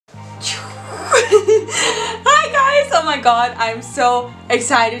Hi guys! Oh my god, I'm so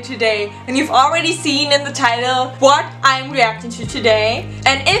excited today. And you've already seen in the title what I'm reacting to today.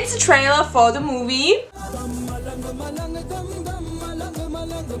 And it's a trailer for the movie.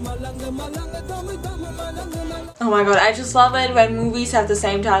 Oh my god, I just love it when movies have the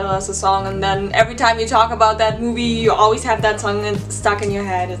same title as the song, and then every time you talk about that movie you always have that song stuck in your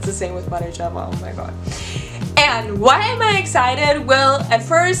head. It's the same with Mother Java. Oh my god. And why am I excited? Well, at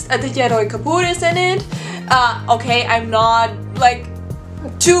first Aditya Roy Kapur is in it. Okay, I'm not like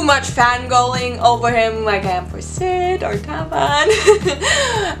too much fangirling over him like I am for Sid or Taban.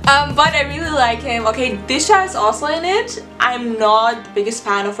 But I really like him. Okay, Disha is also in it. I'm not the biggest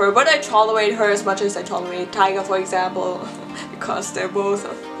fan of her, but I tolerate her as much as I tolerate Tiger, for example, because they're both,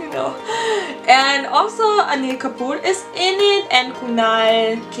 you know. And also Anil Kapoor is in it, and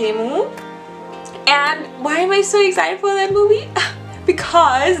Kunal Kemmu. And why am I so excited for that movie?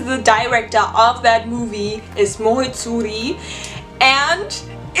 Because the director of that movie is Mohit Suri, and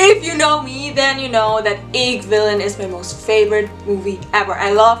if you know me, then you know that Ek Villain is my most favorite movie ever.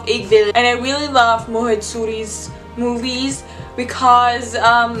 I love Ek Villain, and I really love Mohit Suri's movies because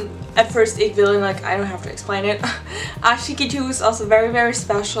at first Ek Villain, like, I don't have to explain it. Ashiki 2 is also very, very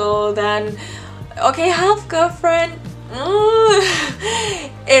special. Then, okay, Half Girlfriend,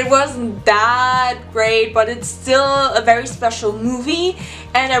 it wasn't that great, but it's still a very special movie,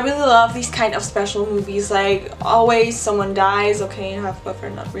 and I really love these kind of special movies, like always someone dies. Okay, Half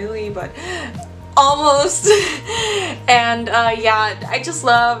Girlfriend, not really, but almost. And yeah, I just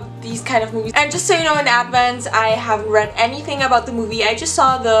love these kind of movies. And just so you know, in advance, I haven't read anything about the movie. I just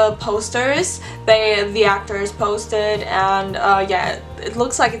saw the posters the actors posted, and yeah, it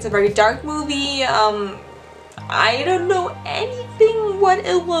looks like it's a very dark movie. I don't know anything what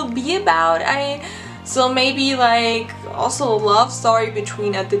it will be about. So maybe like also a love story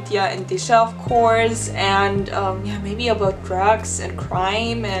between Aditya and Disha, of course, and yeah, maybe about drugs and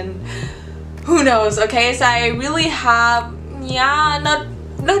crime and who knows. Okay, so I really have, yeah,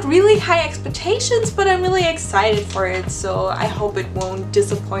 not really high expectations, but I'm really excited for it, so I hope it won't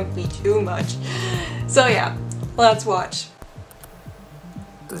disappoint me too much. So yeah, let's watch.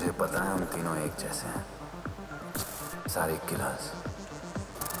 तुझे पता है हम तीनों एक जैसे हैं, सारे killers,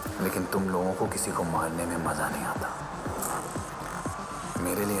 लेकिन तुम लोगों को किसी को मारने में मजा नहीं आता।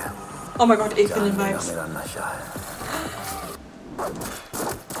 मेरे लिए oh my god, Ek Villain vibes. मेरा नशा है।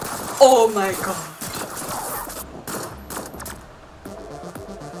 Oh my god.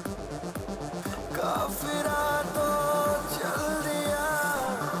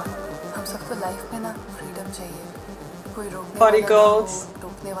 हम सबको लाइफ में ना फ्रीडम चाहिए, कोई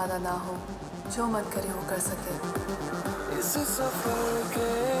रोकने वाला ना हो, जो मन करे वो कर सके। इस सफर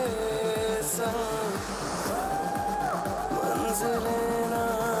के संग मंजिलें ना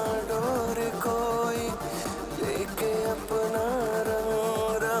डोर कोई लेके अपना रंग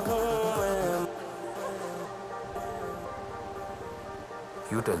रहूं मैं।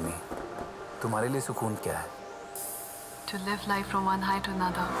 You tell me, तुम्हारे लिए सुकून क्या है? To live life from one high to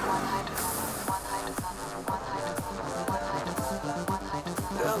another, one high to another, one high to another, one high to another, one high to another, one high to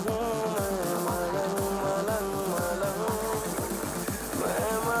another.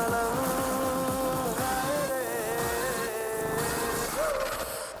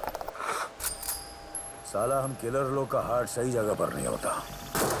 साला हम killer लोग का heart सही जगह पर नहीं होता।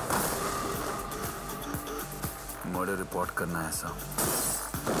 मर्डर रिपोर्ट करना है सब।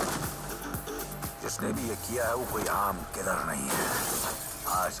 जिसने भी ये किया है वो कोई आम किलर नहीं है।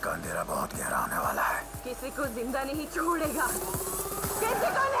 आज का अंधेरा बहुत गहरा होने वाला है। किसी को जिंदा नहीं छोड़ेगा, किसी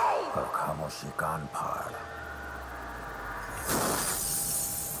को नहीं। और खामोशी कान फाड़।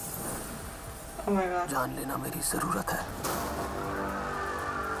 Oh my god. जान लेना मेरी जरूरत है।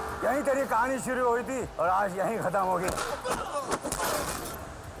 यहीं तेरी कहानी शुरू हुई थी और आज यहीं खत्म होगी।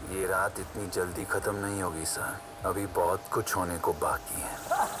 ये रात इतनी जल्दी खत्म नहीं होगी सर, अभी बहुत कुछ होने को बाकी है।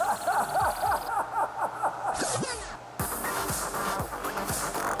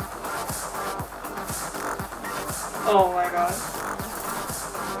 Oh my god.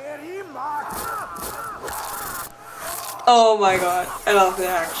 Oh my god, I love the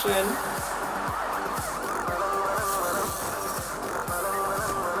action.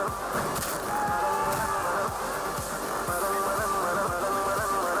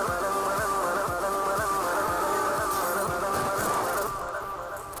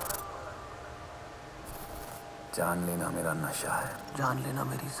 जान लेना मेरा नशा है, जान लेना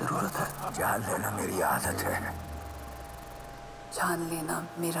मेरी जरूरत है, जान लेना मेरी आदत है, जान लेना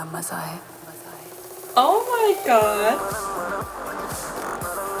मेरा मजा है। Oh my god.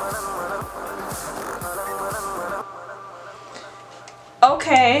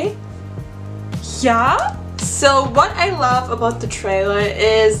 Okay. Yeah. So what I love about the trailer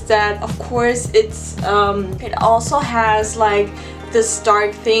is that, of course, it also has like this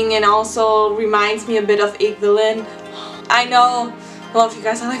dark thing, and also reminds me a bit of Egg Villain. I know a lot of you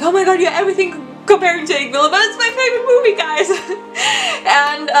guys are like, oh my god, you're everything comparing to Egg Villain, but it's my favorite movie, guys.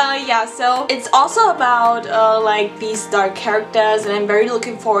 And yeah, so it's also about like these dark characters, and I'm very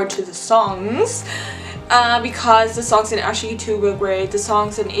looking forward to the songs. Because the songs in Ashi 2 were great, the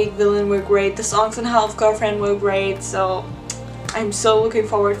songs in Egg Villain were great, the songs in Half Girlfriend were great, so I'm so looking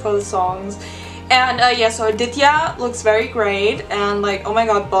forward for the songs. And yeah, so Aditya looks very great, and like, oh my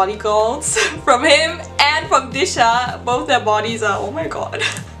god, body goals from him and from Disha, both their bodies are, oh my god.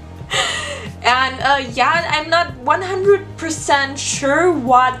 And yeah, I'm not 100% sure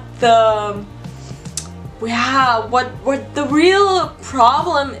what the what the real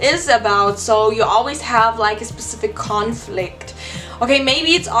problem is about. So you always have like a specific conflict. Okay,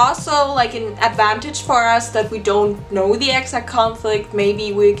 maybe it's also like an advantage for us that we don't know the exact conflict.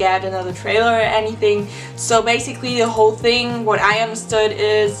 Maybe we get another trailer or anything. So basically the whole thing, what I understood,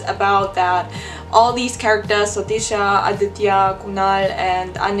 is about that all these characters, so Disha, Aditya, Kunal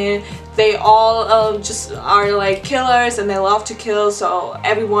and Anil, they all just are like killers and they love to kill. So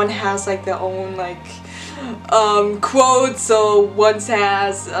everyone has like their own like quote. So one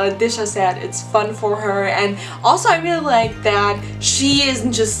says, Disha said it's fun for her, and also I really like that she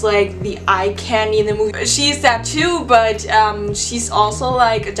isn't just like the eye candy in the movie. She's that too, but she's also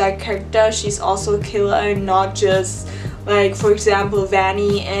like a dark character. She's also a killer, and not just like, for example,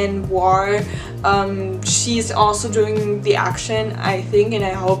 Vanny in War. She's also doing the action, I think, and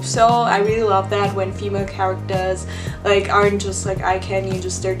I hope so. I really love that when female characters like aren't just like eye candy,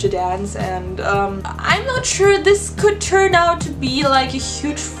 just there to dance. And I'm not sure, this could turn out to be like a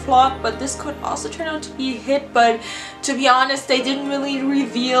huge flop, but this could also turn out to be a hit. But to be honest, they didn't really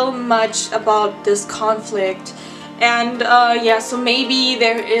reveal much about this conflict. And yeah, so maybe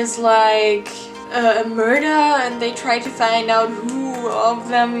there is like a murder and they try to find out who of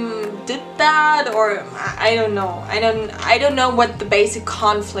them did that, or I don't know. I don't know what the basic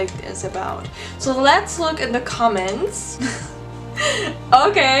conflict is about. So let's look in the comments.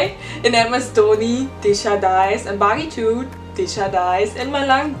 Okay, in MS Dhoni, Disha dies, and Bagi 2, Disha dies, and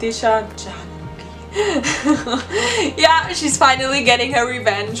Malang, Disha yeah, she's finally getting her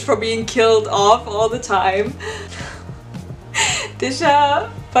revenge for being killed off all the time. Disha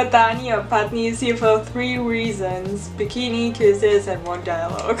Patani or Patni is here for 3 reasons: bikini, kisses, and 1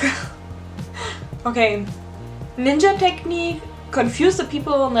 dialogue. Okay, ninja technique: confuse the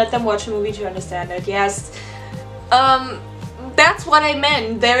people and let them watch a movie to understand it. Yes, that's what I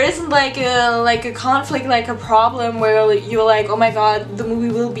meant. There isn't like a conflict, like a problem where you're like, oh my god, the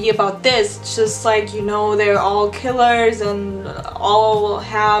movie will be about this. It's just like, you know, they're all killers and all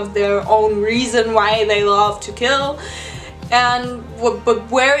have their own reason why they love to kill. And but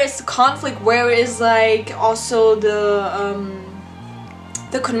where is the conflict? Where is like also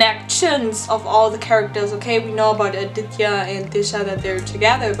the connections of all the characters? Okay, we know about Aditya and Disha that they're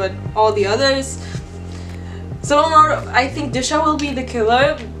together, but all the others. So I think Disha will be the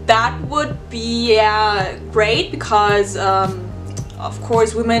killer. That would be, yeah, great, because of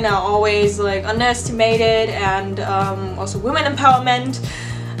course women are always like underestimated, and also women empowerment.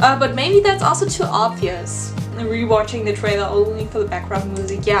 But maybe that's also too obvious. Rewatching the trailer only for the background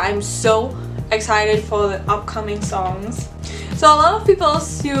music. Yeah, I'm so excited for the upcoming songs. So a lot of people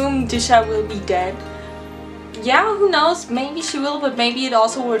assume Disha will be dead. Yeah, who knows, maybe she will, but maybe it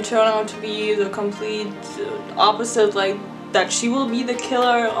also will turn out to be the complete opposite, like that she will be the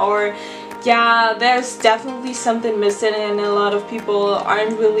killer. Or yeah, there's definitely something missing, and a lot of people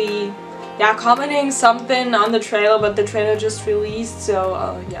aren't really commenting something on the trailer, but the trailer just released, so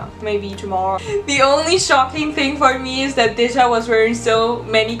yeah, maybe tomorrow. The only shocking thing for me is that Disha was wearing so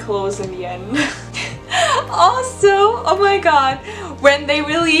many clothes in the end. Also, oh my god, when they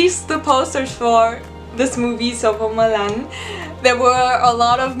released the posters for this movie, so for Malang, there were a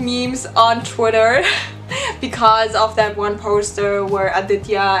lot of memes on Twitter because of that one poster where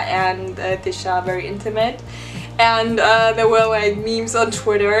Aditya and Disha are very intimate. And there were like memes on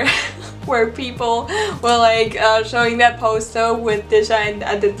Twitter where people were like showing that poster with Disha and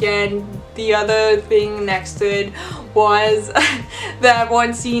Aditya, and the other thing next to it was that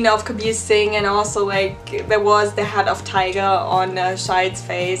one scene of Kabir Singh, and also like there was the head of tiger on Shahid's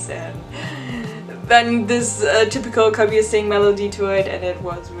face, and then this typical Kabir Singh melody to it, and it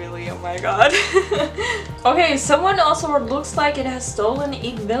was really, oh my god. Okay, someone also looks like it has stolen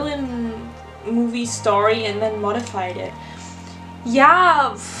Egg Villain movie story and then modified it.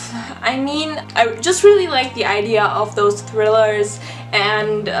 Yeah, I mean, I just really like the idea of those thrillers,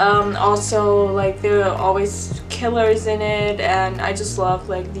 and also like there are always killers in it, and I just love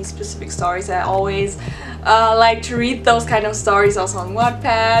like these specific stories. I always like to read those kind of stories also on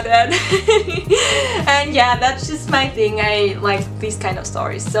Wattpad, and and yeah, that's just my thing. I like these kind of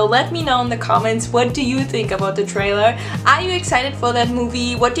stories. So let me know in the comments, what do you think about the trailer? Are you excited for that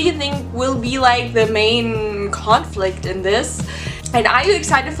movie? What do you think will be like the main conflict in this? And are you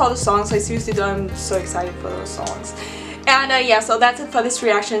excited for the songs? I seriously I'm so excited for those songs. And yeah, so that's it for this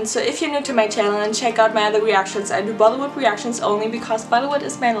reaction. So if you're new to my channel and check out my other reactions, I do Bollywood reactions only because Bollywood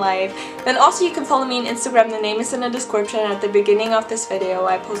is my life. Then also you can follow me on Instagram, the name is in the description at the beginning of this video.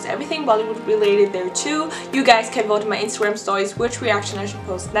 I post everything Bollywood related there too. You guys can vote in my Instagram stories which reaction I should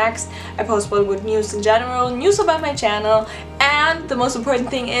post next. I post Bollywood news in general, news about my channel, and the most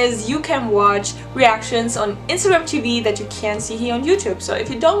important thing is you can watch reactions on Instagram TV that you can't see here on YouTube. So if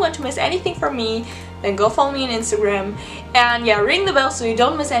you don't want to miss anything from me, then go follow me on Instagram, and yeah, ring the bell so you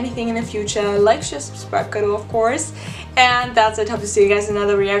don't miss anything in the future. Like, share, subscribe, of course. And that's it. Hope to see you guys in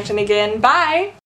another reaction again. Bye!